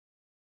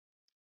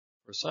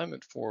For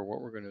assignment 4,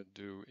 what we're going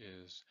to do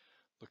is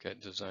look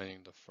at designing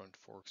the front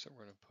forks that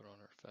we're going to put on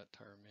our Fat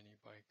Tire mini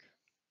bike.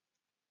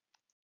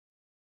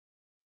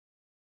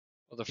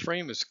 Well, the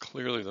frame is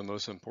clearly the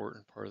most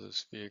important part of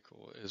this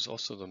vehicle. It is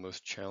also the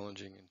most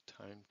challenging and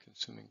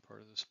time-consuming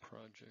part of this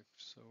project.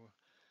 So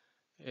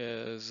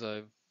as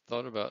I've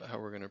thought about how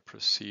we're going to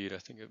proceed, I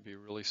think it'd be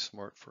really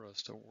smart for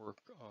us to work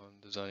on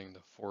designing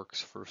the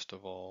forks first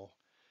of all.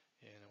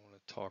 And I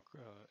want to talk,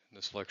 in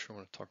this lecture, I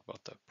want to talk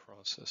about that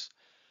process.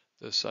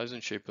 The size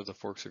and shape of the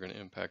forks are going to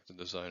impact the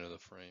design of the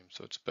frame,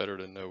 so it's better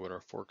to know what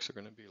our forks are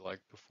going to be like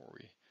before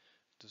we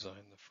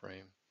design the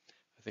frame.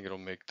 I think it'll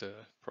make the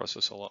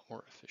process a lot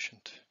more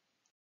efficient.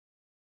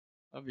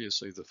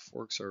 Obviously, the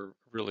forks are a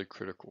really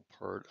critical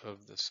part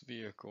of this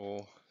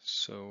vehicle,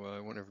 so I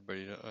want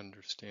everybody to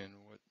understand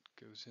what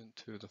goes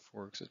into the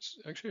forks. It's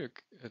actually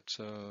it's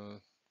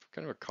kind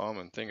of a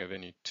common thing of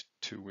any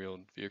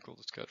two-wheeled vehicle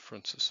that's got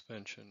front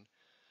suspension,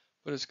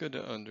 but it's good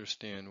to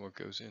understand what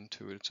goes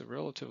into it. It's a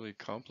relatively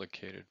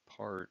complicated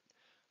part.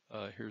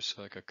 Here's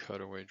like a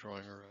cutaway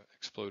drawing or an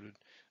exploded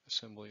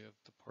assembly of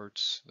the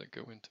parts that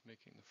go into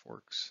making the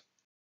forks.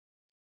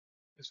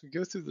 As we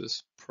go through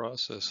this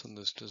process and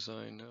this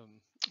design,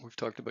 we've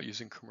talked about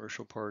using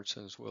commercial parts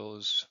as well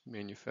as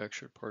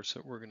manufactured parts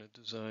that we're going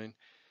to design.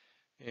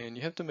 And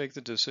you have to make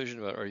the decision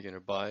about, are you going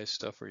to buy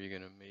stuff or are you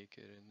going to make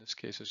it? In this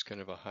case, it's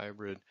kind of a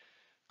hybrid.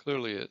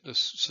 Clearly, the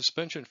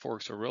suspension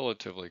forks are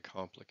relatively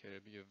complicated.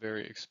 It'd be a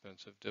very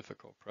expensive,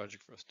 difficult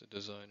project for us to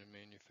design and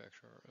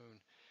manufacture our own.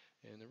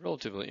 And they're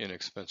relatively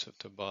inexpensive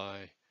to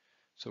buy.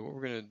 So what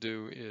we're going to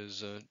do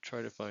is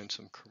try to find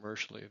some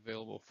commercially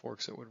available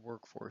forks that would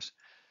work for us.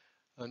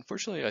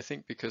 Unfortunately, I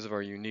think because of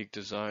our unique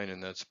design,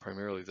 and that's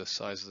primarily the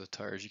size of the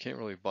tires, you can't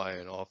really buy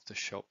an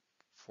off-the-shelf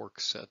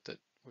fork set that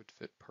would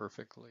fit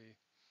perfectly.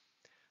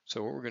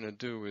 So what we're going to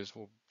do is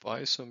we'll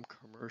buy some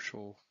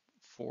commercial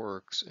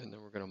forks and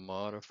then we're going to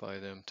modify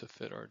them to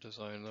fit our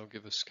design. They'll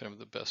give us kind of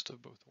the best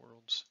of both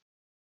worlds.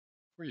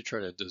 Before you try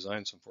to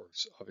design some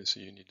forks,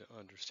 obviously you need to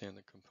understand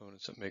the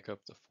components that make up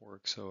the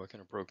fork. So I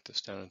kind of broke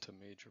this down into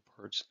major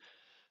parts.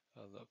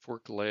 The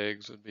fork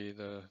legs would be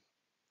the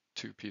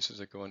two pieces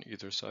that go on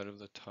either side of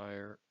the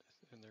tire,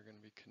 and they're going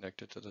to be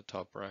connected to the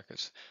top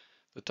brackets.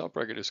 The top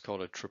bracket is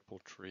called a triple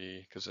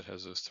tree because it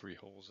has those three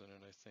holes in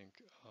it, I think.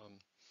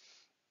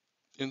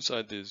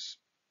 Inside these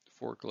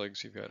fork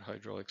legs, you've got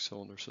hydraulic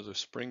cylinders. So there's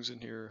springs in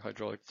here,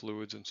 hydraulic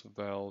fluids, and some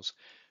valves,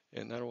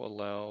 and that'll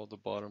allow the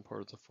bottom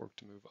part of the fork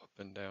to move up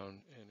and down,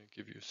 and it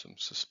give you some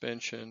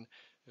suspension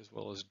as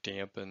well as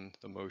dampen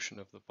the motion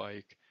of the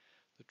bike.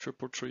 The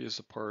triple tree is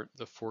the part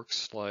the forks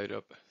slide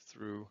up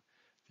through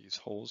these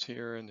holes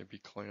here, and they'd be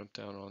clamped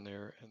down on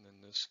there, and then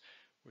this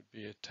would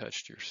be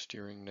attached to your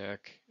steering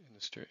neck,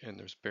 and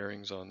there's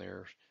bearings on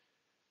there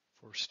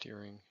for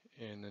steering,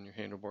 and then your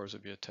handlebars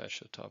would be attached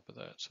to the top of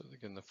that. So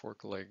again, the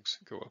fork legs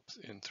go up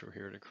in through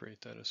here to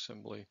create that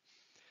assembly.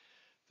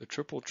 The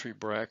triple tree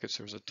brackets,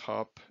 there's a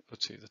top,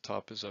 let's see, the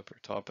top is up here,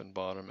 top and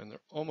bottom, and they're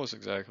almost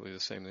exactly the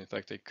same. In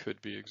fact, they could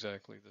be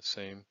exactly the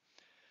same.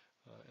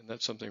 And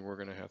that's something we're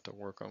going to have to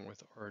work on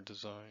with our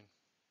design.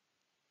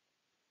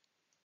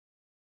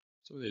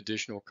 Some of the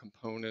additional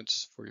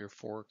components for your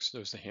forks,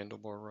 there's the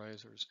handlebar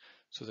risers.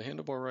 So the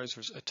handlebar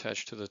risers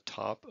attach to the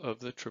top of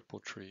the triple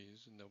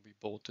trees, and they'll be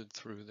bolted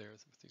through there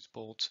with these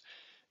bolts.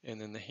 And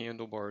then the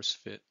handlebars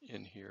fit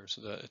in here,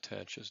 so that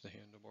attaches the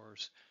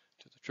handlebars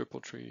to the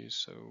triple trees.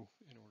 So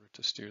in order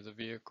to steer the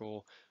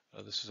vehicle,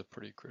 this is a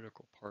pretty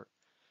critical part.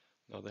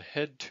 Now the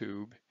head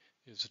tube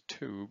is a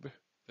tube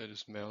that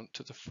is mounted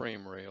to the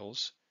frame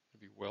rails.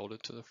 It'll be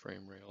welded to the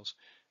frame rails,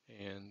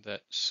 and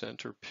that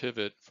center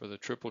pivot for the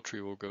triple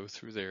tree will go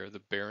through there. The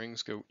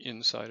bearings go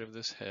inside of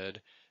this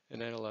head,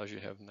 and that allows you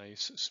to have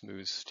nice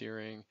smooth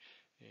steering,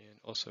 and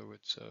also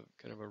it's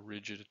kind of a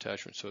rigid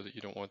attachment so that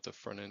you don't want the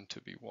front end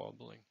to be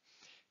wobbling.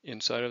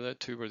 Inside of that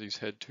tube are these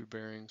head tube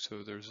bearings,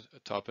 so there's a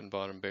top and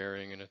bottom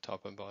bearing and a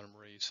top and bottom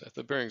raise set.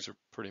 The bearings are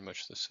pretty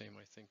much the same,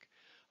 I think,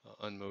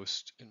 in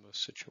most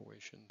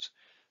situations.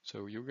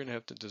 So you're going to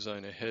have to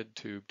design a head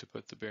tube to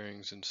put the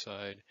bearings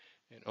inside,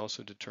 and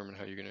also determine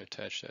how you're going to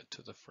attach that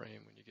to the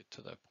frame when you get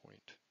to that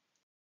point.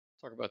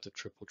 Talk about the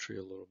triple tree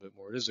a little bit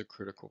more. It is a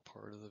critical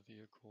part of the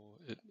vehicle.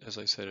 As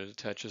I said, it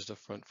attaches the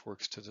front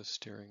forks to the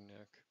steering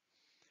neck.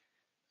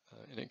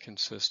 And it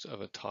consists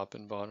of a top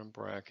and bottom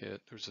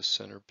bracket. There's a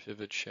center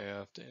pivot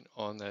shaft, and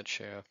on that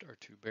shaft are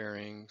two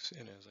bearings.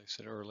 And as I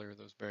said earlier,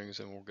 those bearings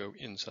then will go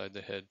inside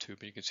the head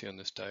tube. You can see on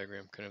this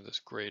diagram kind of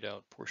this grayed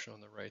out portion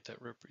on the right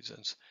that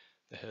represents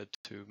the head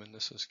tube, and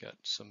this has got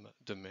some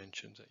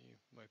dimensions that you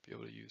might be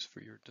able to use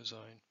for your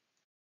design.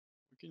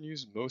 We can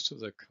use most of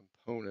the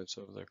components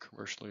of the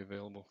commercially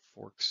available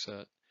fork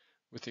set,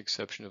 with the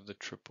exception of the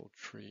triple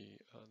tree,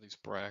 these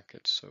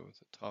brackets, so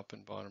the top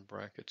and bottom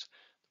brackets.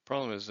 The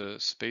problem is the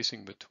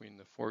spacing between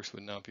the forks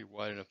would not be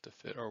wide enough to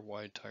fit our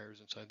wide tires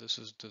inside. This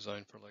is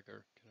designed for like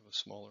our kind of a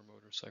smaller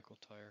motorcycle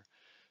tire.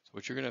 So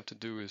what you're going to have to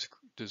do is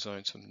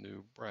design some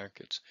new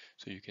brackets.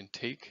 So you can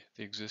take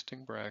the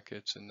existing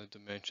brackets and the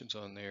dimensions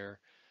on there,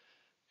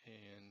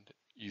 and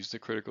use the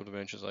critical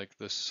dimensions like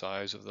the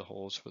size of the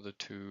holes for the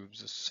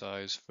tubes, the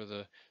size for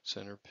the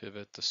center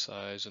pivot, the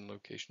size and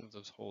location of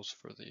those holes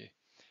for the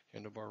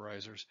handlebar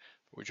risers.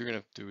 But what you're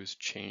going to do is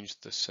change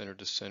the center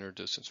to center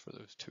distance for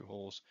those two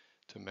holes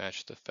to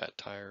match the fat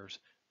tires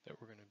that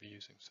we're going to be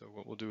using. So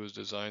what we'll do is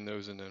design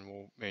those, and then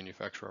we'll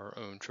manufacture our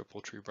own triple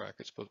tree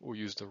brackets, but we'll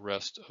use the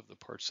rest of the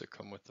parts that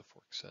come with the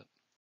fork set.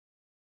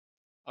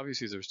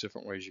 Obviously, there's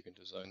different ways you can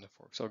design the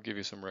forks. I'll give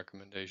you some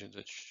recommendations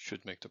that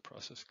should make the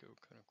process go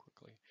kind of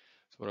quickly.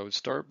 So what I would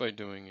start by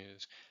doing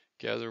is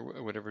gather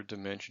whatever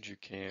dimensions you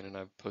can, and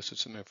I've posted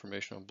some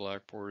information on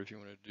Blackboard. If you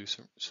want to do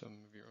some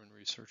of your own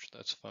research,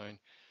 that's fine.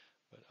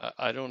 But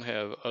I don't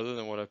have, other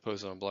than what I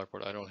posted on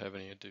Blackboard, I don't have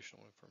any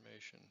additional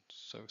information.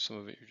 So some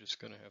of it you're just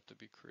going to have to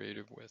be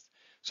creative with.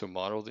 So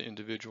model the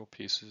individual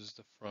pieces,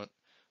 the front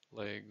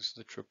legs,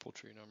 the triple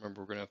tree. Now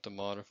remember, we're going to have to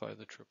modify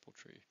the triple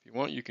tree. If you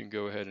want, you can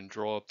go ahead and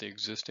draw up the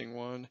existing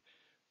one,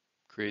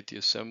 create the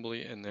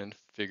assembly, and then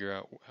figure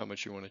out how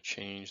much you want to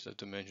change the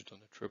dimensions on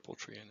the triple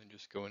tree, and then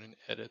just go in and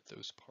edit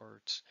those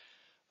parts.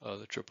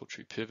 The triple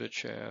tree pivot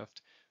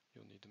shaft,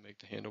 you'll need to make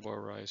the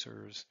handlebar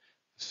risers,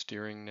 the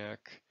steering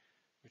neck,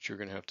 which you're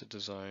going to have to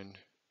design,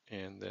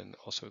 and then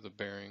also the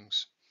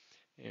bearings.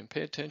 And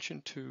pay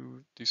attention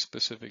to these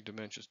specific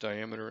dimensions: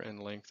 diameter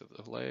and length of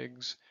the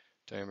legs,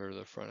 diameter of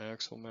the front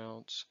axle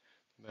mounts,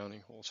 the mounting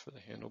holes for the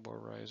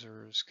handlebar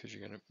risers, because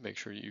you're going to make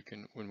sure you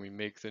can, when we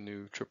make the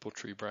new triple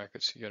tree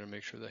brackets, you got to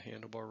make sure the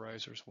handlebar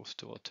risers will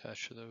still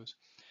attach to those.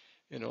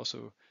 And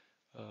also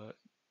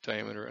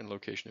diameter and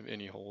location of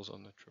any holes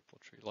on the triple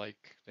tree,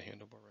 like the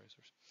handlebar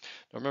risers.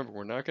 Now remember,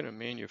 we're not going to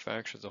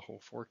manufacture the whole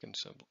fork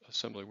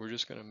assembly. We're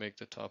just going to make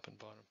the top and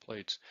bottom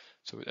plates.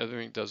 So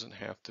everything doesn't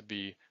have to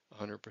be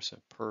 100%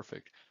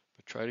 perfect,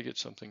 but try to get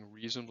something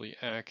reasonably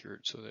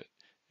accurate so that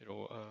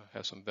it'll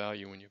have some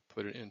value when you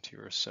put it into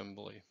your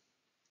assembly.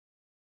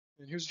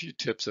 And here's a few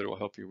tips that will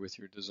help you with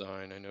your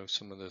design. I know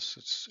some of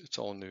this, it's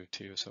all new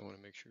to you, so I want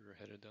to make sure you're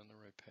headed down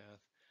the right path.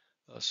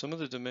 Some of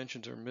the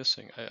dimensions are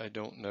missing. I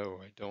don't know.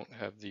 I don't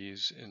have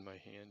these in my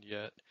hand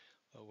yet.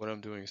 What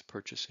I'm doing is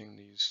purchasing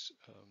these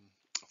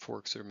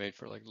forks that are made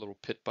for like little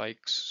pit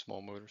bikes,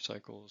 small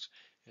motorcycles,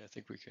 and I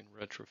think we can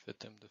retrofit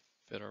them to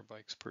fit our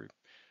bikes pretty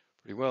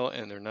well,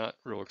 and they're not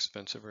real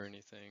expensive or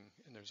anything,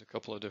 and there's a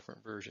couple of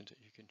different versions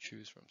that you can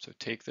choose from. So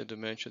take the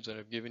dimensions that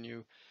I've given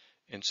you,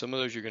 and some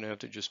of those you're going to have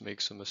to just make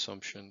some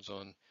assumptions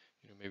on,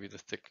 maybe the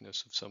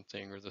thickness of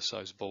something or the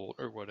size bolt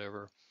or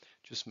whatever.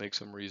 Just make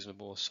some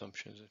reasonable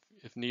assumptions.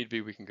 If need be,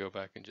 we can go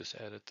back and just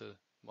edit the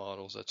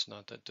models. That's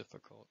not that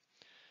difficult.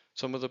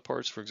 Some of the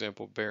parts, for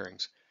example,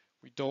 bearings.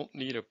 We don't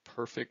need a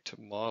perfect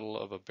model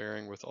of a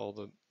bearing with all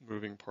the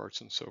moving parts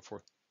and so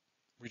forth.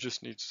 We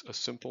just need a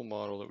simple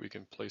model that we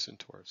can place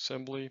into our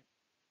assembly,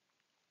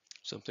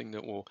 something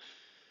that will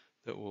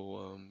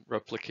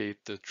replicate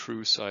the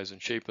true size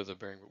and shape of the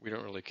bearing, but we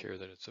don't really care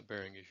that it's a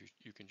bearing.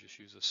 You can just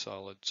use a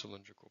solid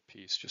cylindrical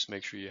piece. Just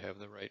make sure you have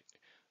the right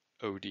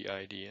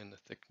OD/ID and the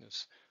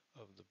thickness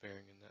of the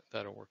bearing, and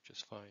that'll work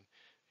just fine.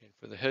 And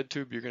for the head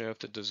tube, you're going to have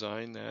to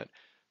design that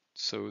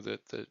so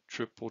that the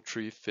triple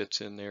tree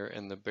fits in there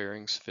and the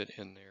bearings fit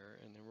in there.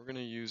 And then we're going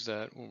to use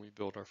that when we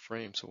build our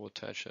frame, so we'll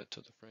attach that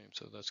to the frame.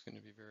 So that's going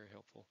to be very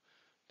helpful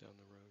down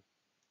the road.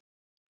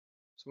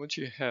 So once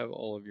you have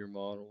all of your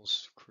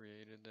models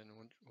created, then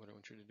what I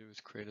want you to do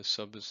is create a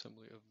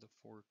subassembly of the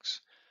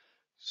forks.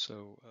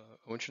 So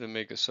I want you to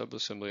make a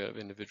subassembly out of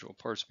individual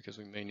parts because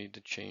we may need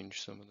to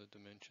change some of the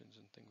dimensions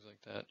and things like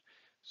that.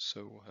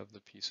 So we'll have the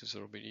pieces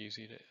that'll be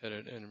easy to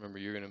edit. And remember,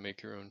 you're going to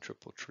make your own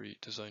triple tree,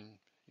 design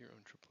your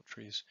own triple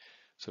trees.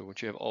 So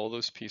once you have all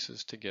those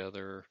pieces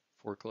together,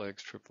 fork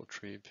legs, triple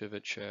tree,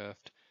 pivot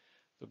shaft,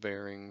 the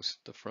bearings,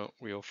 the front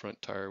wheel, front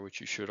tire,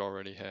 which you should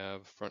already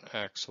have, front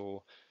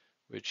axle,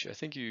 which I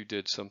think you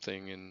did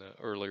something in the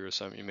earlier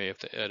assignment. You may have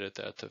to edit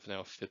that to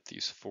now fit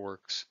these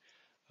forks.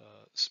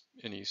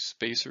 Any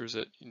spacers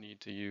that you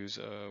need to use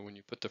when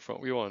you put the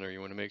front wheel on there,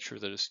 you want to make sure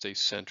that it stays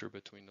center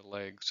between the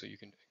legs, so you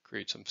can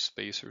create some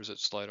spacers that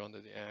slide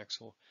onto the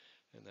axle,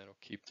 and that'll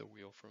keep the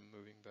wheel from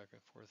moving back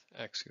and forth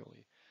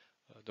axially.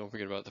 Don't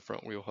forget about the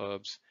front wheel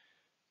hubs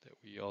that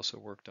we also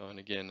worked on.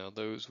 Again, now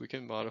those, we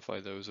can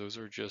modify those. Those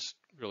are just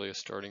really a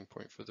starting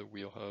point for the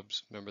wheel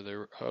hubs. Remember,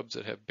 they're hubs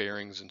that have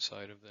bearings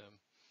inside of them.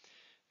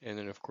 And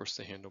then of course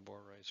the handlebar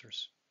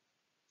risers.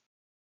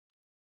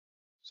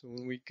 So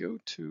when we go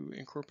to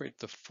incorporate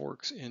the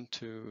forks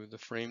into the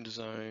frame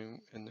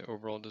design and the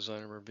overall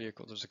design of our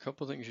vehicle, there's a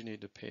couple things you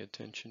need to pay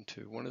attention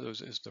to. One of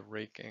those is the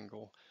rake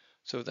angle.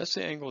 So that's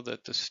the angle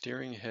that the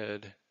steering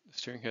head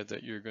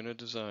that you're going to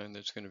design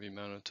that's going to be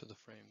mounted to the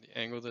frame, the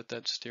angle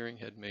that steering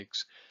head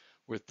makes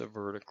with the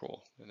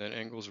vertical. And that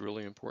angle is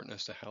really important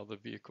as to how the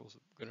vehicle is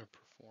going to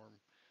perform.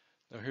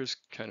 Now here's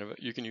kind of,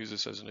 you can use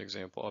this as an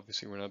example.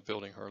 Obviously we're not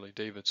building Harley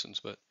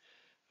Davidsons, but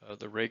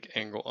the rake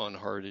angle on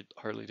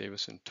Harley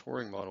Davidson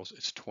touring models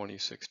is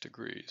 26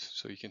 degrees.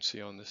 So you can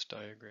see on this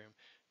diagram.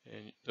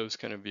 And those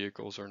kind of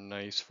vehicles are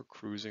nice for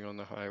cruising on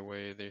the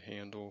highway. They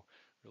handle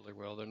really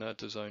well. They're not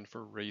designed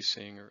for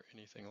racing or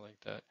anything like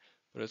that,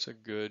 but it's a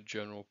good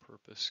general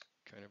purpose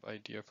kind of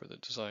idea for the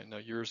design. Now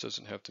yours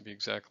doesn't have to be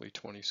exactly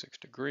 26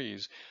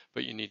 degrees,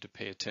 but you need to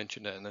pay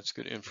attention to that, and that's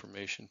good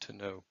information to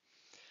know.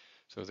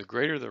 So the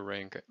greater the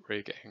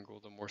rake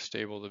angle, the more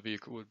stable the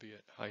vehicle would be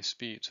at high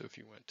speed. So if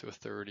you went to a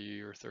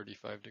 30 or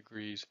 35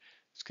 degrees,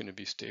 it's going to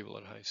be stable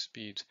at high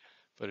speeds.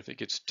 But if it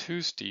gets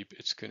too steep,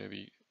 it's going to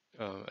be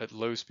at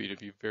low speed, it'd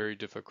be very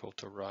difficult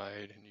to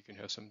ride, and you can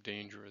have some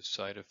dangerous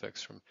side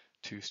effects from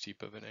too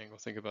steep of an angle.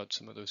 Think about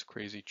some of those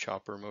crazy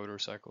chopper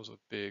motorcycles with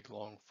big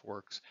long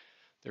forks.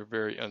 They're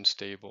very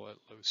unstable at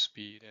low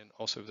speed, and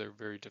also they're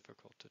very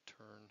difficult to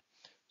turn.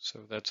 So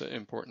that's an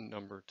important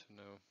number to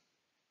know.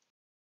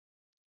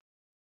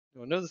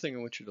 Now, another thing I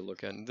want you to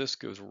look at, and this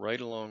goes right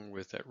along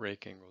with that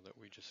rake angle that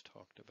we just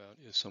talked about,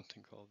 is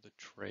something called the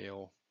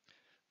trail.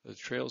 The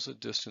trail is a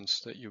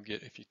distance that you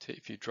get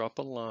if you drop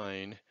a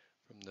line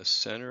from the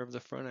center of the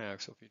front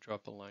axle. If you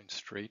drop a line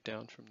straight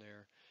down from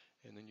there,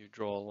 and then you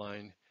draw a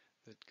line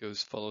that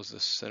follows the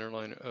center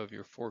line of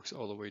your forks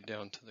all the way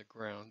down to the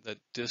ground, that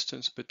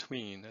distance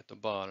between at the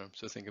bottom,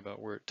 so think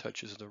about where it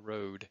touches the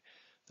road,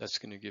 that's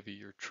going to give you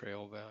your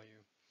trail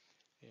value.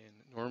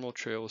 And normal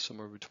trail is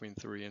somewhere between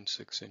 3 and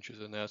 6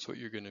 inches, and that's what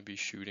you're going to be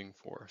shooting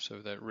for. So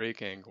that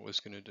rake angle is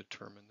going to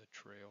determine the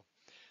trail.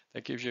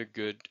 That gives you a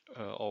good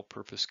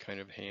all-purpose kind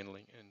of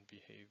handling and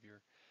behavior.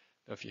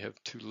 Now, if you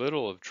have too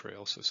little of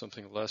trail, so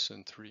something less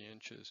than 3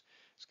 inches,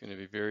 it's going to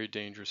be very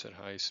dangerous at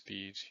high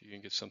speeds. You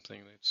can get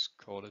something that's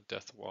called a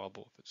death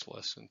wobble if it's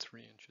less than 3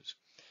 inches.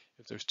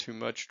 If there's too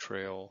much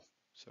trail,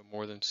 so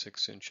more than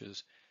 6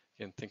 inches,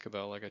 again, think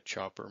about like a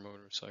chopper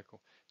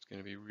motorcycle. It's going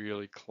to be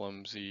really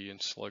clumsy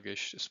and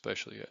sluggish,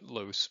 especially at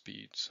low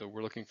speed. So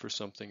we're looking for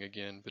something,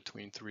 again,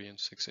 between 3 and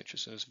 6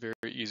 inches. And it's very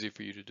easy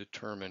for you to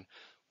determine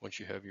once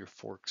you have your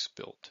forks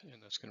built.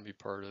 And that's going to be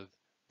part of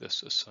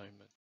this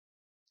assignment.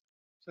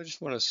 So I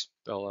just want to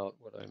spell out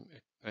what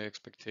my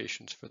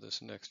expectations for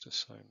this next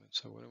assignment.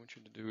 So what I want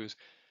you to do is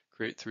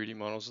create 3D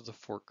models of the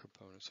fork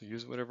components. So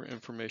use whatever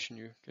information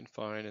you can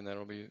find, and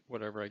that'll be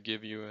whatever I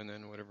give you, and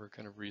then whatever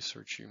kind of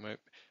research you might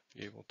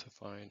be able to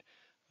find.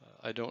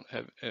 I don't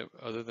have,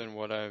 other than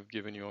what I've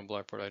given you on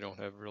Blackboard, I don't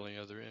have really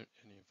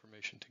any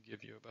information to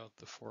give you about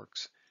the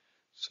forks.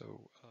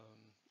 So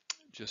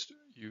just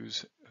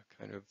use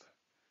a kind of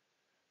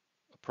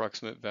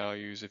approximate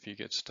values if you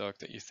get stuck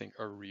that you think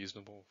are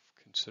reasonable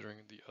considering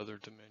the other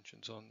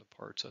dimensions on the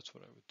parts. That's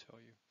what I would tell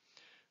you.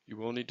 You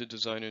will need to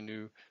design a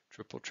new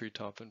triple tree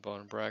top and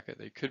bottom bracket.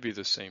 They could be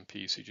the same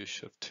piece, you just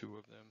shove 2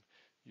 of them.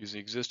 Use the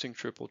existing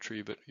triple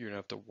tree, but you're going to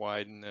have to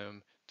widen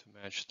them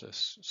to match the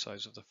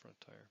size of the front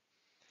tire.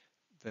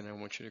 Then I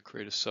want you to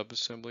create a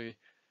subassembly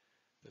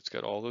that's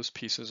got all those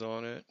pieces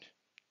on it.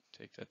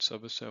 Take that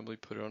subassembly,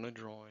 put it on a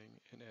drawing,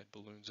 and add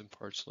balloons and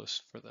parts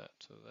list for that.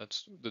 So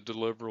that's the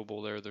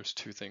deliverable there. There's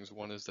 2 things.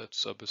 One is that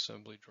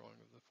subassembly drawing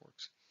of the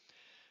forks.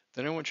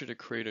 Then I want you to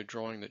create a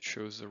drawing that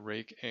shows the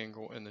rake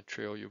angle and the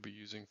trail you'll be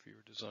using for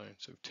your design.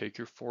 So take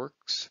your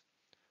forks,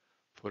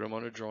 put them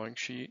on a drawing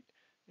sheet,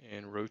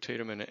 and rotate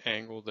them in an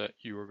angle that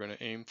you are going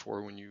to aim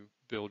for when you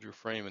build your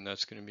frame, and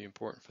that's going to be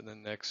important for the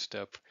next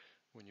step.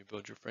 When you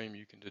build your frame,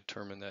 you can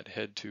determine that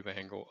head tube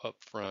angle up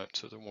front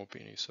so there won't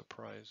be any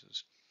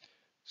surprises.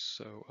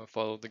 So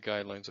follow the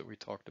guidelines that we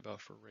talked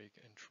about for rake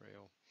and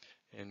trail.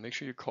 And make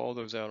sure you call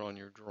those out on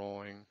your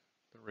drawing,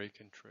 the rake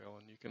and trail,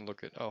 and you can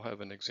look at, I'll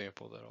have an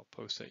example that I'll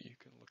post that you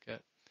can look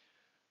at.